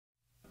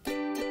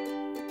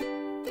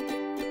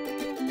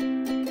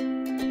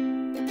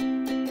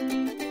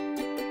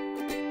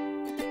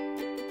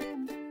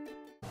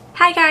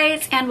Hi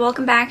guys, and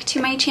welcome back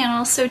to my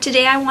channel. So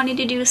today I wanted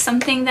to do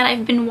something that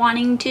I've been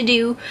wanting to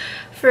do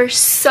for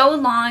so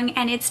long,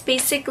 and it's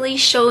basically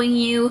showing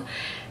you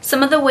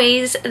some of the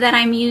ways that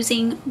I'm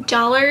using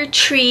Dollar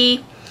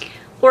Tree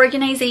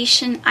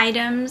organization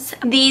items.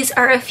 These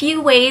are a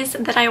few ways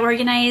that I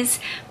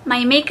organize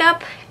my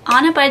makeup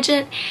on a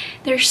budget.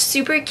 They're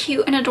super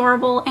cute and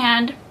adorable,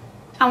 and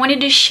I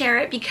wanted to share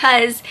it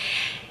because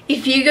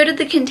if you go to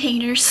the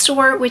Container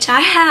Store, which I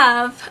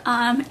have,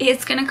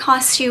 it's gonna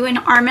cost you an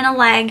arm and a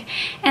leg,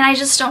 and I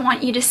just don't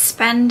want you to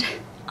spend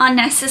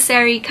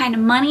unnecessary kind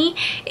of money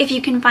if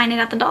you can find it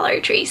at the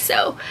Dollar Tree.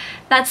 So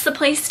that's the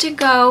place to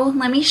go.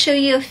 Let me show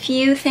you a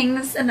few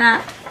things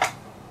that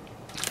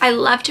I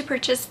love to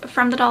purchase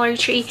from the Dollar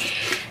Tree.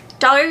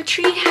 Dollar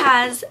Tree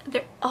has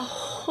a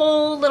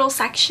whole little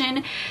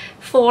section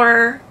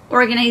for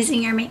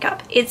organizing your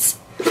makeup. It's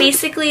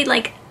basically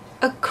like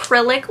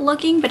acrylic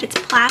looking, but it's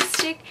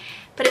plastic,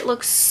 but it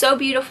looks so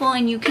beautiful,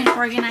 and you can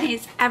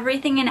organize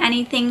everything and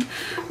anything.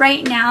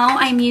 Right now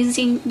I'm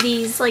using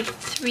these like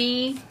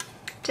 3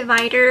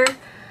 divider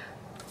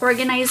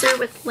organizer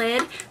with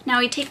lid. Now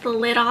I take the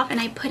lid off and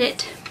I put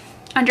it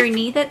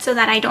underneath it so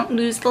that I don't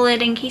lose the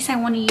lid in case I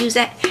want to use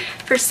it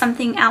for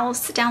something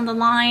else down the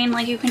line.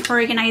 Like you can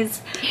organize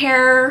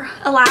hair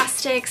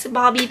elastics,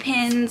 bobby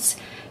pins,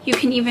 you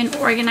can even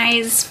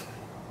organize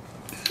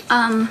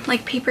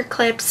like paper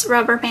clips,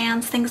 rubber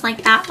bands, things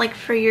like that, like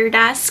for your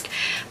desk.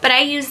 But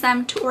I use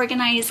them to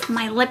organize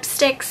my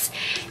lipsticks,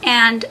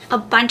 and a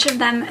bunch of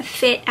them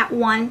fit at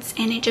once,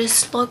 and it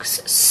just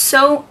looks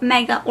so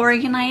mega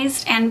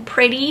organized and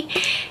pretty,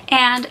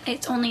 and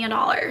it's only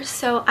 $1.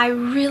 So I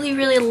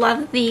really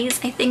love these.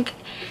 I think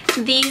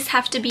these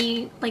have to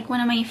be like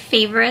one of my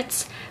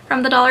favorites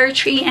from the Dollar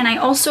Tree, and I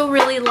also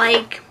really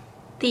like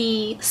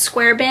the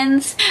square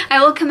bins. I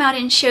will come out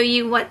and show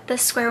you what the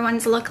square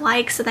ones look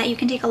like so that you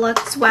can take a look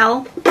as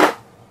well.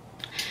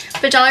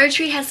 But Dollar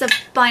Tree has a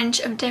bunch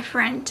of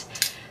different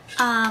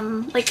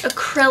like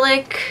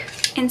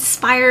acrylic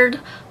inspired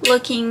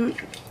looking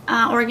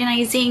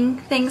organizing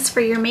things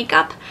for your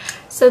makeup.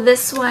 So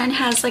this one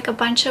has like a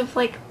bunch of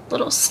like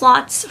little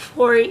slots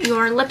for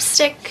your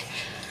lipstick.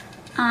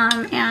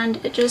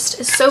 And it just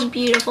is so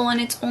beautiful,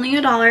 and it's only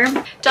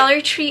 $1.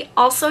 Dollar Tree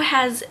also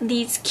has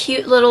these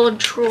cute little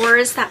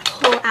drawers that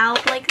pull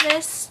out like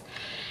this,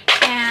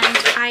 and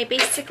I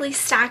basically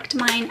stacked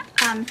mine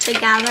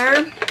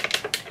together,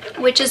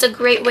 which is a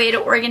great way to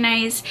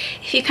organize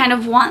if you kind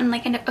of want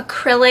like an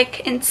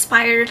acrylic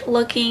inspired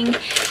looking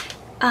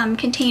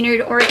container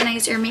to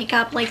organize your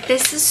makeup. Like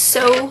this is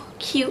so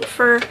cute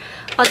for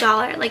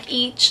 $1. Like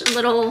each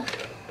little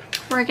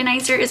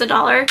organizer is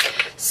 $1.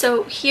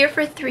 So here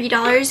for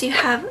 $3 you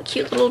have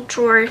cute little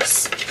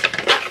drawers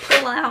that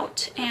pull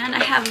out, and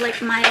I have like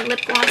my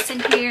lip gloss in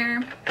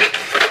here,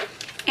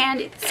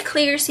 and it's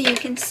clear so you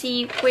can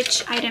see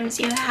which items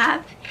you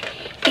have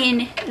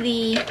in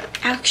the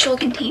actual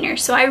container.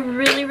 So I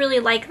really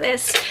like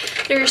this.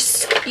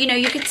 There's, you know,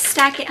 you could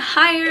stack it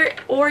higher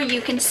or you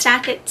can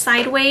stack it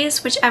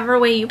sideways, whichever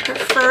way you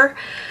prefer.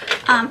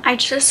 I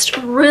just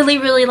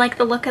really like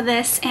the look of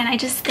this, and I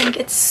just think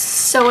it's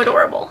so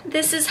adorable.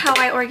 This is how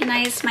I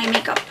organize my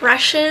makeup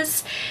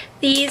brushes.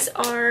 These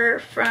are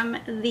from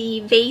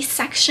the vase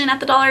section at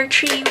the Dollar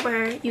Tree,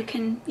 where you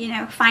can, you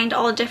know, find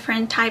all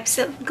different types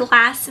of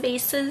glass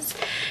vases.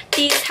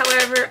 These,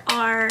 however,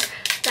 are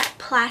that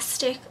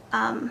plastic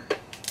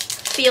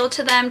feel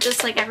to them,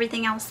 just like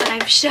everything else that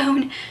I've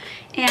shown,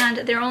 and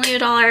they're only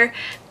 $1.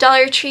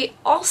 Dollar Tree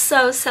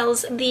also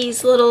sells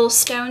these little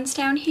stones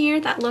down here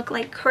that look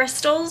like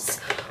crystals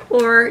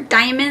or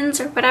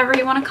diamonds or whatever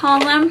you want to call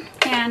them,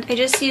 and I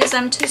just use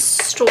them to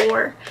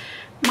store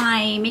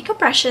my makeup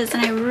brushes,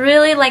 and I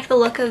really like the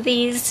look of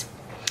these.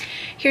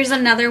 Here's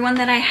another one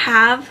that I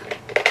have,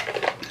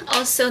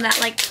 also that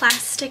like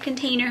plastic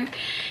container,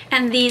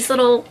 and these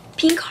little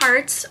pink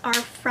hearts are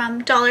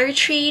from Dollar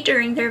Tree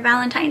during their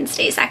Valentine's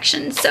Day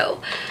section.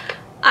 So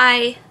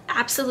I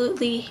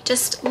absolutely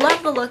just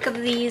love the look of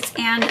these,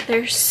 and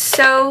they're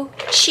so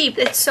cheap.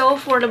 It's so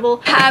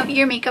affordable. Have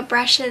your makeup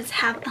brushes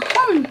have a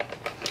home.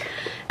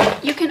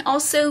 You can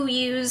also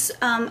use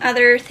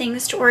other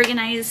things to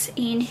organize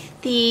in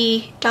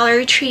the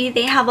Dollar Tree.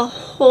 They have a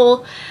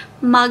whole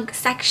mug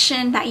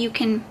section that you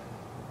can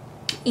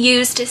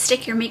use to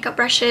stick your makeup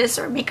brushes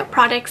or makeup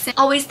products. And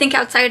always think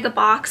outside the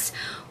box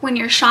when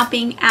you're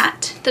shopping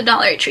at the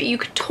Dollar Tree. You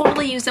could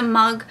totally use a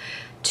mug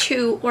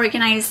to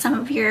organize some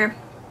of your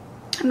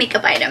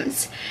makeup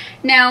items.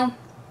 Now,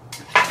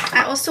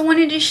 I also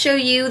wanted to show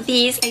you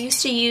these. I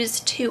used to use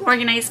to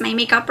organize my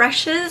makeup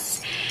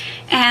brushes,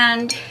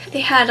 and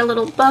they had a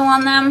little bow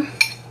on them.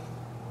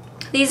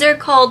 These are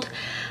called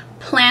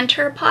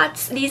planter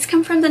pots. These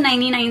come from the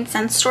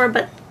 99-cent store,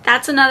 but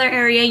that's another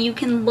area you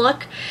can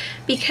look,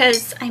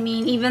 because I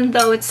mean, even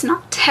though it's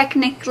not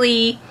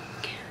technically,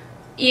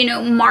 you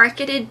know,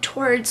 marketed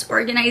towards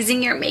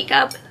organizing your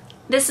makeup,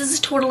 this is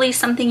totally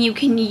something you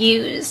can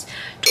use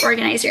to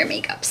organize your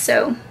makeup.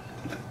 So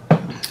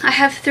I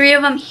have 3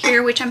 of them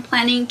here, which I'm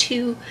planning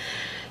to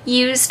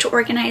use to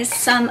organize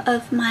some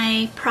of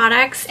my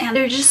products, and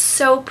they're just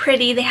so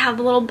pretty. They have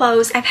little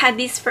bows. I've had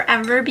these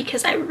forever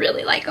because I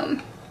really like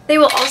them. They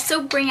will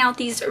also bring out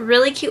these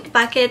really cute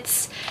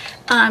buckets.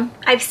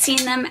 I've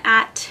seen them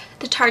at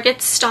the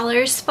Target's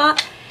dollar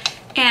spot,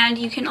 and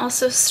you can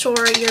also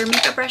store your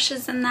makeup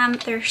brushes in them.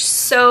 They're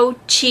so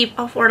cheap,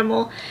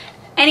 affordable.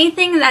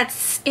 Anything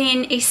that's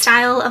in a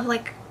style of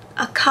like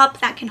a cup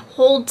that can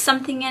hold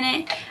something in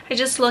it, I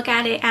just look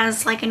at it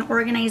as like an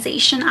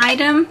organization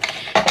item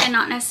and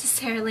not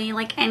necessarily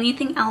like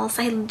anything else.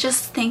 I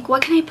just think,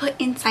 what can I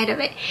put inside of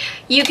it?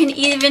 You can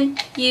even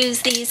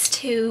use these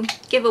to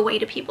give away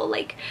to people.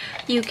 Like,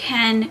 you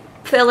can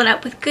fill it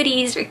up with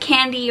goodies or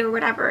candy or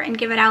whatever and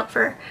give it out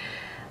for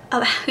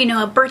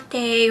a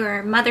birthday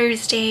or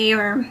Mother's Day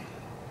or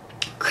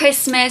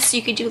Christmas.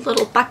 You could do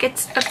little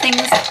buckets of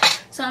things.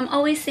 So I'm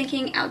always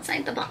thinking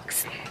outside the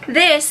box.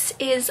 This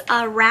is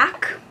a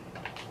rack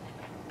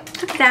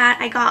that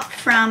I got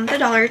from the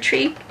Dollar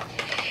Tree,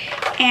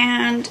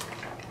 and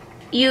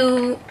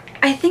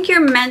I think you're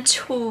meant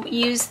to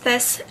use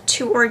this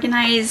to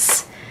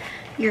organize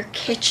your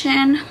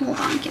kitchen. Hold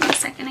on, give me a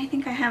second. I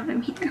think I have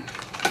them here.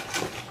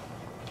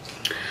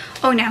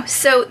 Oh no,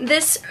 so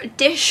this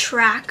dish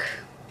rack,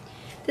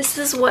 this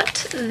is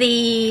what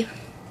the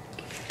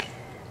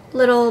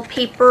little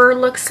paper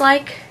looks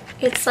like.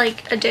 It's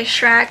like a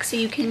dish rack, so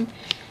you can,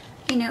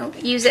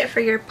 use it for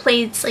your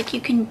plates. Like,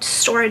 you can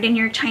store it in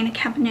your china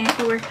cabinet,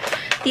 or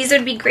these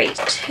would be great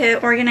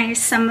to organize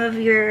some of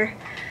your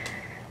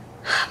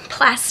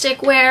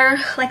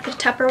plasticware, like the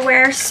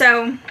Tupperware.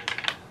 So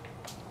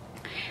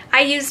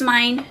I use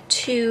mine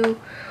to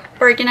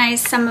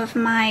organize some of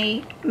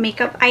my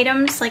makeup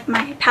items, like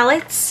my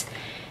palettes.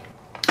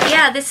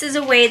 Yeah, this is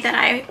a way that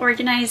I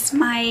organize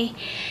my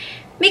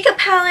makeup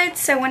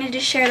palettes. I wanted to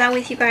share that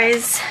with you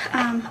guys.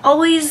 I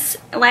always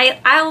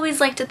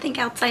like to think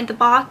outside the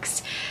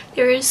box.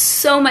 There is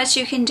so much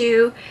you can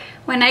do.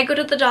 When I go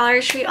to the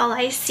Dollar Tree, all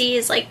I see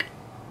is like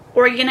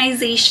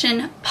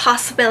organization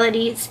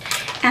possibilities,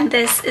 and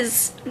this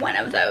is one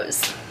of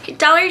those.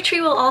 Dollar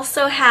Tree will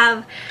also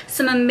have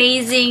some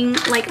amazing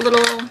like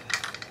little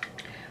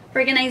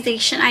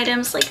organization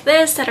items like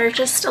this that are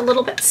just a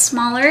little bit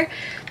smaller.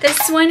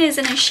 This one is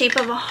in a shape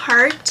of a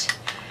heart,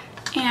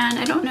 and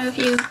I don't know if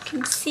you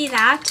can see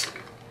that,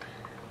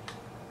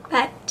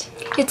 but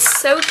it's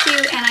so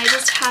cute. And I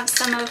just have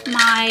some of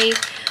my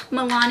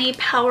Milani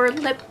Power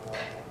Lip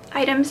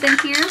items in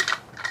here.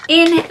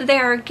 In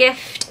their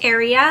gift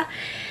area,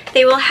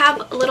 they will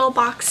have little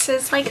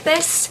boxes like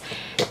this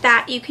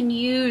that you can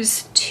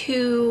use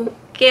to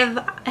give,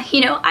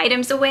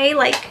 items away,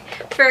 like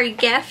for a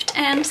gift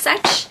and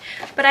such.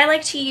 But I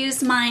like to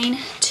use mine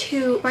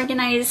to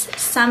organize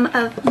some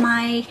of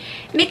my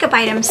makeup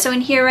items. So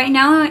in here right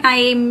now,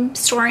 I'm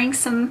storing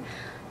some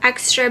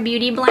extra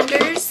beauty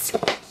blenders,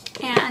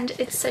 and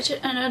it's such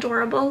an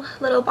adorable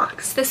little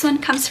box. This one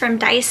comes from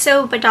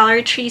Daiso, but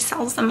Dollar Tree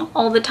sells them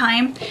all the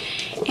time,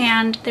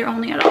 and they're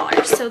only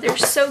 $1. So they're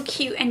so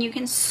cute, and you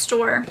can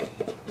store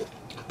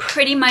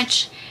pretty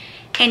much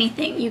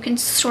anything. You can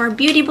store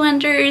beauty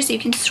blenders, you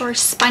can store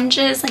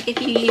sponges, like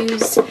if you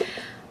use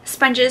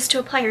sponges to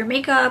apply your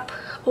makeup,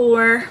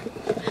 or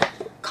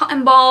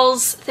cotton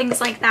balls,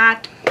 things like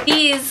that.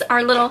 These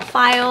are little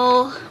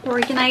file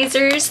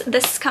organizers.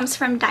 This comes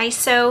from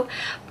Daiso,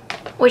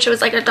 which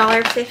was like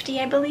 $1.50,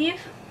 I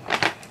believe.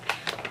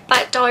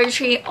 But Dollar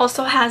Tree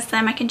also has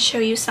them. I can show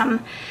you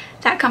some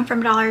that come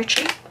from Dollar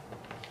Tree.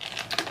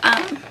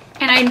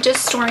 And I'm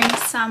just storing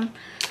some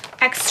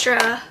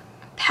extra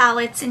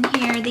palettes in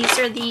here. These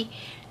are the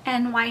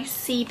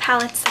NYC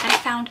palettes that I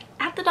found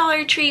at the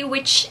Dollar Tree,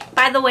 which,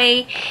 by the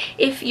way,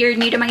 if you're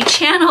new to my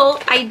channel,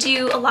 I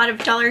do a lot of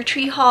Dollar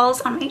Tree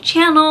hauls on my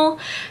channel,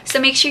 so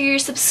make sure you're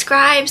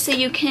subscribed so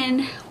you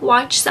can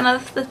watch some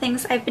of the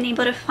things I've been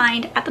able to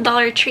find at the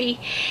Dollar Tree.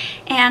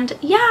 And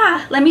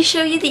yeah, let me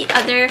show you the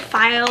other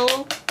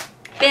file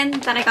bin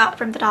that I got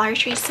from the Dollar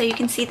Tree so you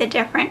can see the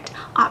different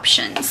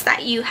options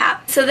that you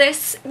have. So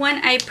this one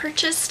I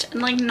purchased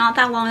like not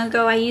that long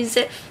ago. I use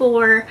it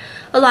for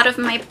a lot of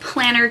my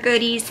planner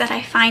goodies that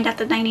I find at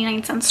the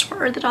 99-cent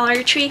store or the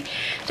Dollar Tree.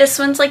 This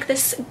one's like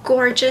this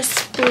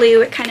gorgeous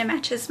blue. It kind of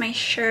matches my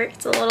shirt.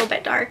 It's a little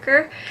bit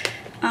darker.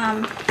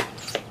 And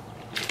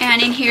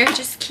in here I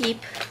just keep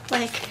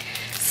like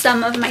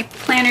some of my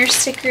planner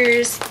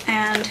stickers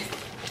and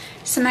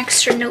some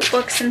extra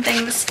notebooks and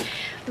things.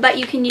 But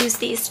you can use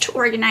these to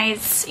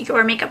organize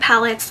your makeup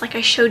palettes like I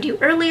showed you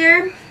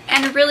earlier.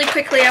 And really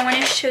quickly, I want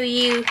to show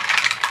you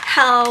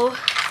how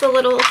the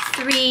little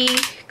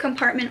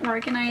 3-compartment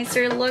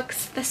organizer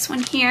looks. This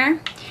one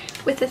here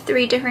with the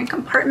 3 different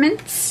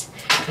compartments.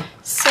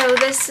 So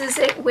this is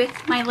it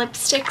with my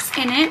lipsticks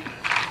in it.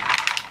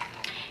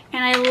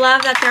 And I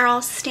love that they're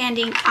all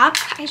standing up.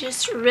 I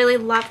just really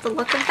love the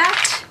look of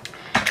that.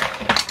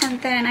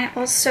 And then I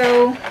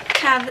also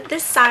have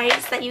this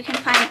size that you can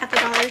find at the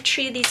Dollar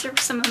Tree. These are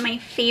some of my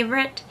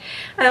favorite.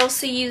 I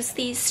also use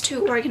these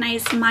to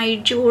organize my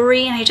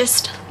jewelry, and I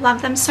just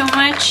love them so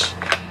much.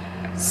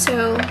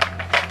 So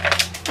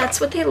that's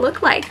what they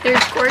look like. They're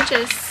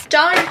gorgeous.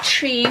 Dollar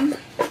Tree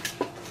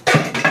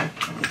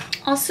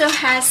also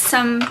has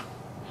some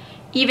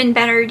even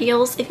better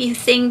deals if you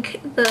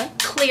think the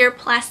clear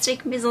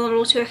plastic is a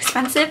little too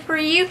expensive for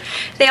you.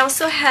 They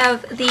also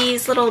have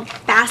these little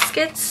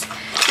baskets.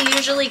 They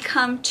usually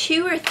come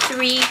 2 or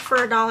 3 for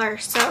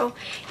 $1. So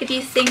if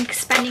you think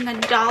spending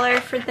 $1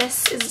 for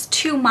this is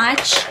too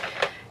much,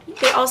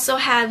 they also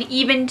have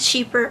even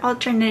cheaper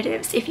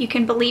alternatives, if you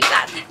can believe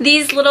that.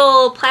 These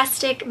little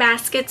plastic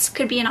baskets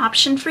could be an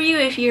option for you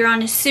if you're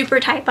on a super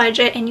tight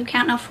budget and you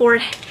can't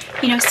afford,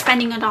 you know,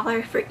 spending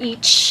 $1 for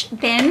each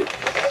bin.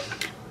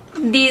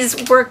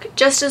 These work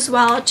just as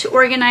well to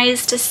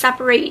organize, to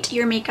separate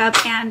your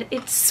makeup, and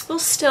it will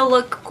still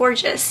look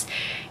gorgeous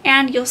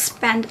and you'll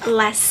spend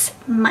less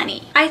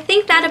money. I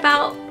think that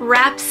about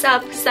wraps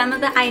up some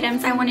of the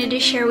items I wanted to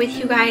share with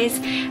you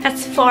guys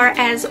as far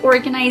as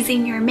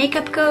organizing your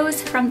makeup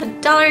goes from the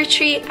Dollar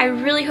Tree. I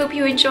really hope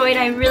you enjoyed.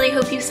 I really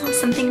hope you saw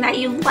something that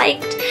you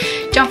liked.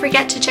 Don't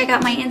forget to check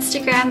out my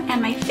Instagram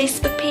and my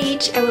Facebook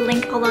page. I will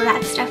link all of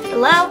that stuff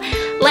below.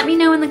 Let me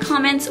know in the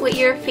comments what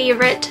your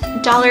favorite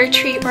Dollar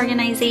Tree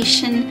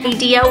organization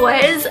idea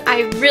was.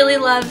 I really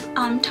love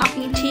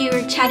talking to you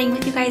or chatting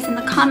with you guys in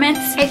the comments.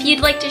 If you'd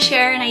like to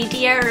share an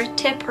idea or a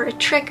tip or a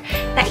trick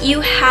that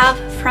you have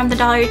from the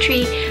Dollar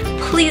Tree,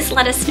 please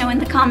let us know in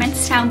the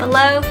comments down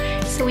below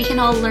so we can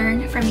all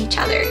learn from each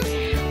other.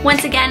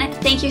 Once again,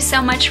 thank you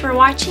so much for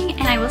watching,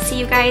 and I will see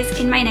you guys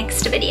in my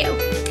next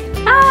video.